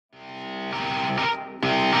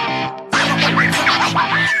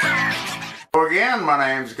again. My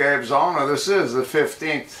name's Zolna. This is the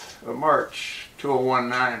 15th of March,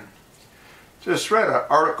 2019. Just read an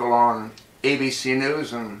article on ABC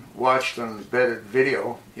News and watched an embedded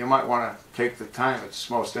video. You might want to take the time. It's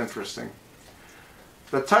most interesting.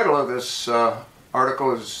 The title of this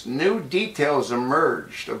article is New Details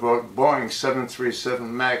Emerged About Boeing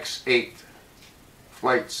 737 MAX 8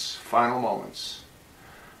 Flight's Final Moments.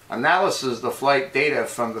 Analysis of the flight data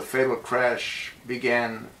from the fatal crash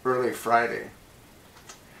began early Friday.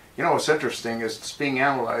 You know what's interesting is it's being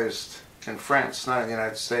analyzed in France, not in the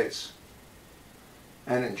United States,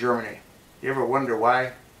 and in Germany. You ever wonder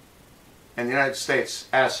why? And the United States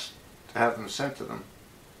asked to have them sent to them.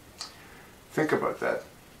 Think about that.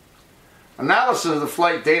 Analysis of the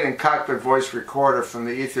flight data and cockpit voice recorder from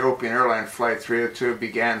the Ethiopian airline Flight 302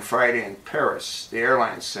 began Friday in Paris, the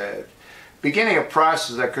airline said, beginning a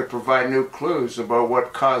process that could provide new clues about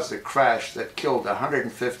what caused the crash that killed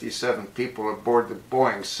 157 people aboard the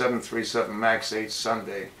Boeing 737 MAX 8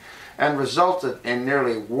 Sunday and resulted in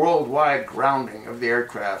nearly worldwide grounding of the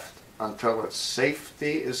aircraft until its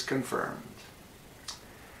safety is confirmed.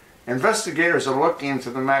 Investigators are looking into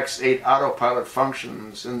the MAX 8 autopilot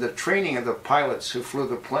functions and the training of the pilots who flew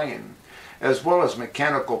the plane, as well as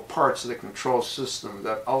mechanical parts of the control system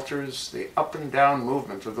that alters the up and down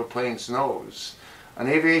movement of the plane's nose. An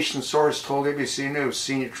aviation source told ABC News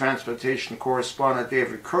senior transportation correspondent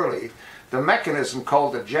David Curley the mechanism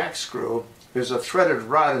called the jack screw is a threaded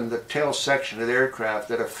rod in the tail section of the aircraft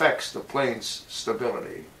that affects the plane's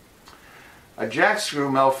stability. A jack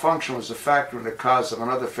screw malfunction was a factor in the cause of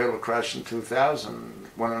another fatal crash in 2000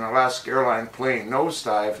 when an Alaska airline plane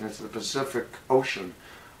nosedived into the Pacific Ocean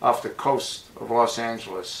off the coast of Los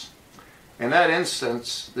Angeles. In that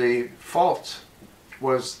instance, the fault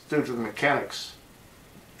was due to the mechanics.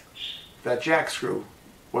 That jack screw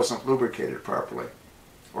wasn't lubricated properly,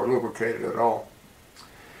 or lubricated at all.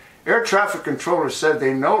 Air traffic controllers said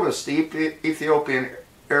they noticed the Ethiopian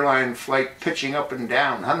airline flight pitching up and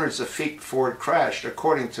down hundreds of feet before it crashed,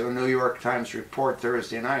 according to a New York Times report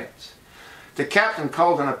Thursday night. The captain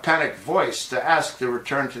called in a panicked voice to ask to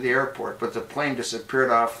return to the airport, but the plane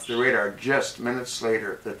disappeared off the radar just minutes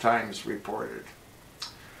later, the Times reported.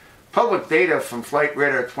 Public data from Flight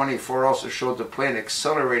Radar 24 also showed the plane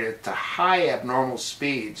accelerated to high abnormal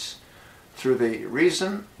speeds. Though the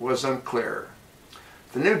reason was unclear.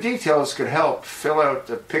 The new details could help fill out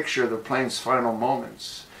the picture of the plane's final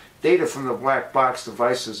moments. Data from the black box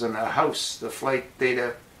devices in the house, the flight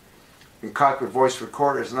data and cockpit voice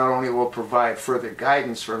recorders not only will provide further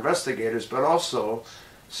guidance for investigators, but also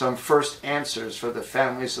some first answers for the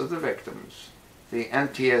families of the victims. The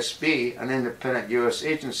NTSB, an independent U.S.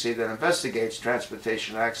 agency that investigates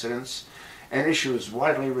transportation accidents and issues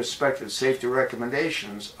widely respected safety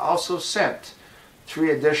recommendations, also sent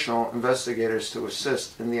 3 additional investigators to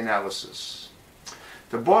assist in the analysis.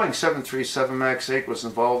 The Boeing 737 MAX 8 was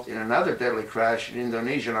involved in another deadly crash in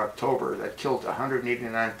Indonesia in October that killed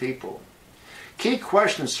 189 people. Key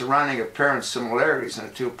questions surrounding apparent similarities in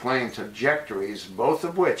the two plane trajectories, both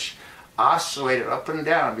of which oscillated up and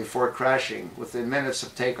down before crashing within minutes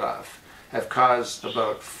of takeoff, have caused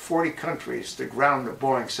about 40 countries to ground the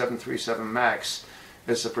Boeing 737 MAX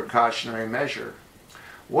as a precautionary measure.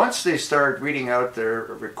 Once they start reading out their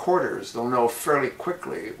recorders, they'll know fairly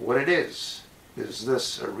quickly what it is. Is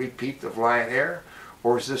this a repeat of Lion Air,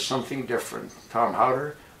 or is this something different? Tom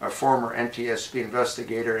Howder, a former NTSB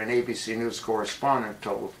investigator and ABC News correspondent,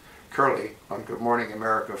 told Curley on Good Morning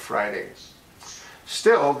America Friday.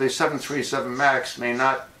 Still, the 737 MAX may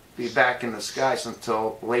not be back in the skies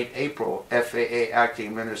until late April, FAA Acting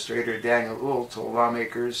Administrator Daniel Uhl told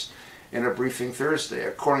lawmakers in a briefing Thursday.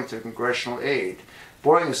 According to congressional aide,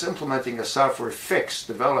 Boeing is implementing a software fix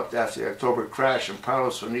developed after the October crash, and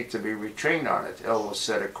pilots will need to be retrained on it, Uhl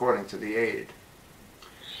said, according to the aide.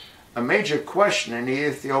 A major question in the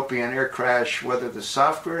Ethiopian air crash whether the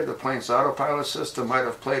software of the plane's autopilot system might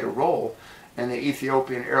have played a role in the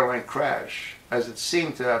Ethiopian airline crash, as it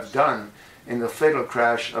seemed to have done in the fatal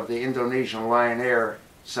crash of the Indonesian Lion Air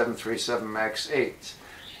 737 MAX 8.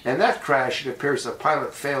 In that crash, it appears the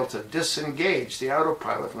pilot failed to disengage the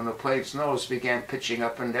autopilot when the plane's nose began pitching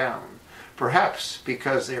up and down, perhaps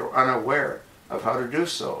because they were unaware of how to do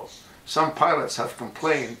so. Some pilots have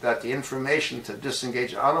complained that the information to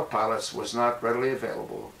disengage autopilots was not readily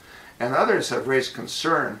available, and others have raised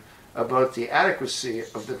concern about the adequacy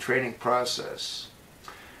of the training process.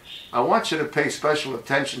 I want you to pay special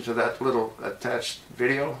attention to that little attached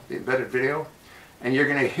video, the embedded video, and you're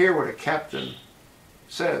going to hear what a captain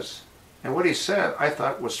says. And what he said I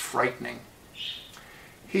thought was frightening.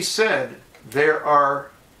 He said there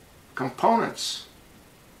are components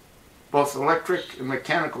both electric and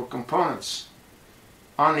mechanical components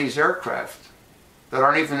on these aircraft that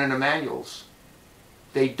aren't even in the manuals.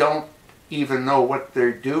 They don't even know what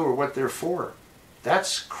they do or what they're for.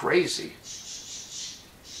 That's crazy.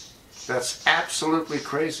 That's absolutely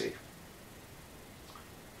crazy.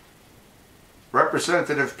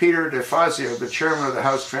 Representative Peter DeFazio, the chairman of the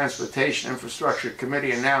House Transportation Infrastructure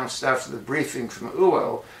Committee, announced after the briefing from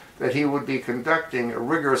UL that he would be conducting a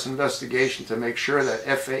rigorous investigation to make sure that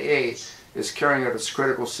FAA is carrying out its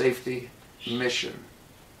critical safety mission.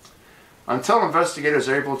 Until investigators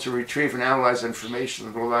are able to retrieve and analyze information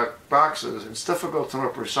in black boxes, it's difficult to know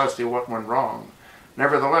precisely what went wrong.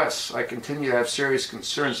 Nevertheless, I continue to have serious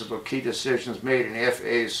concerns about key decisions made in the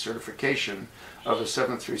FAA's certification of the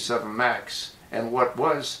 737 MAX and what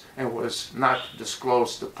was and was not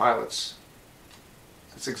disclosed to pilots.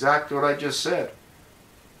 That's exactly what I just said.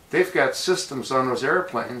 They've got systems on those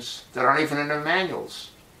airplanes that aren't even in their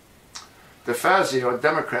manuals. DeFazio, a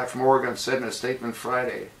Democrat from Oregon, said in a statement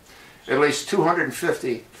Friday, at least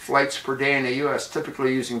 250 flights per day in the U.S.,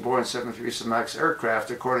 typically using Boeing 737 MAX aircraft,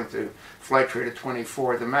 according to Flight Radar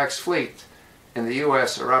 24. The MAX fleet in the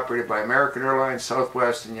U.S. are operated by American Airlines,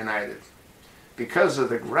 Southwest, and United. Because of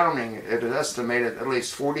the grounding, it is estimated at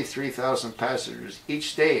least 43,000 passengers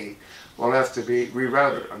each day will have to be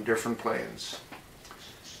rerouted on different planes.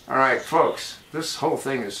 All right, folks, this whole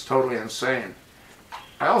thing is totally insane.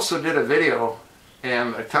 I also did a video,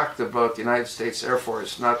 and I talked about the United States Air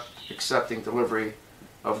Force not accepting delivery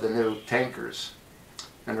of the new tankers.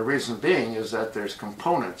 And the reason being is that there's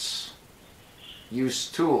components,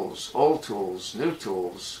 used tools, old tools, new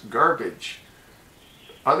tools, garbage,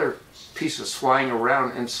 other pieces flying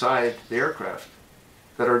around inside the aircraft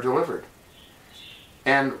that are delivered.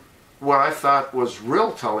 And what I thought was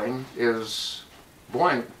real telling is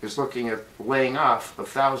Boeing is looking at laying off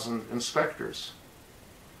 1,000 inspectors.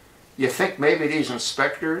 You think maybe these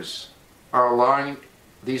inspectors are allowing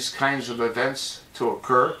these kinds of events to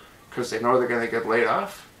occur because they know they're going to get laid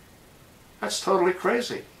off? That's totally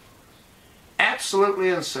crazy. Absolutely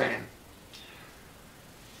insane.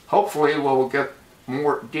 Hopefully we'll get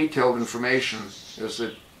more detailed information as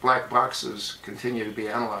the black boxes continue to be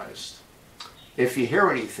analyzed. If you hear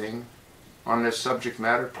anything on this subject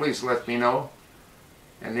matter, please let me know.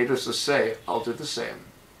 And needless to say, I'll do the same.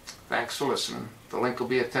 Thanks for listening. The link will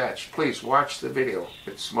be attached. Please watch the video.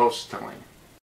 It's most telling.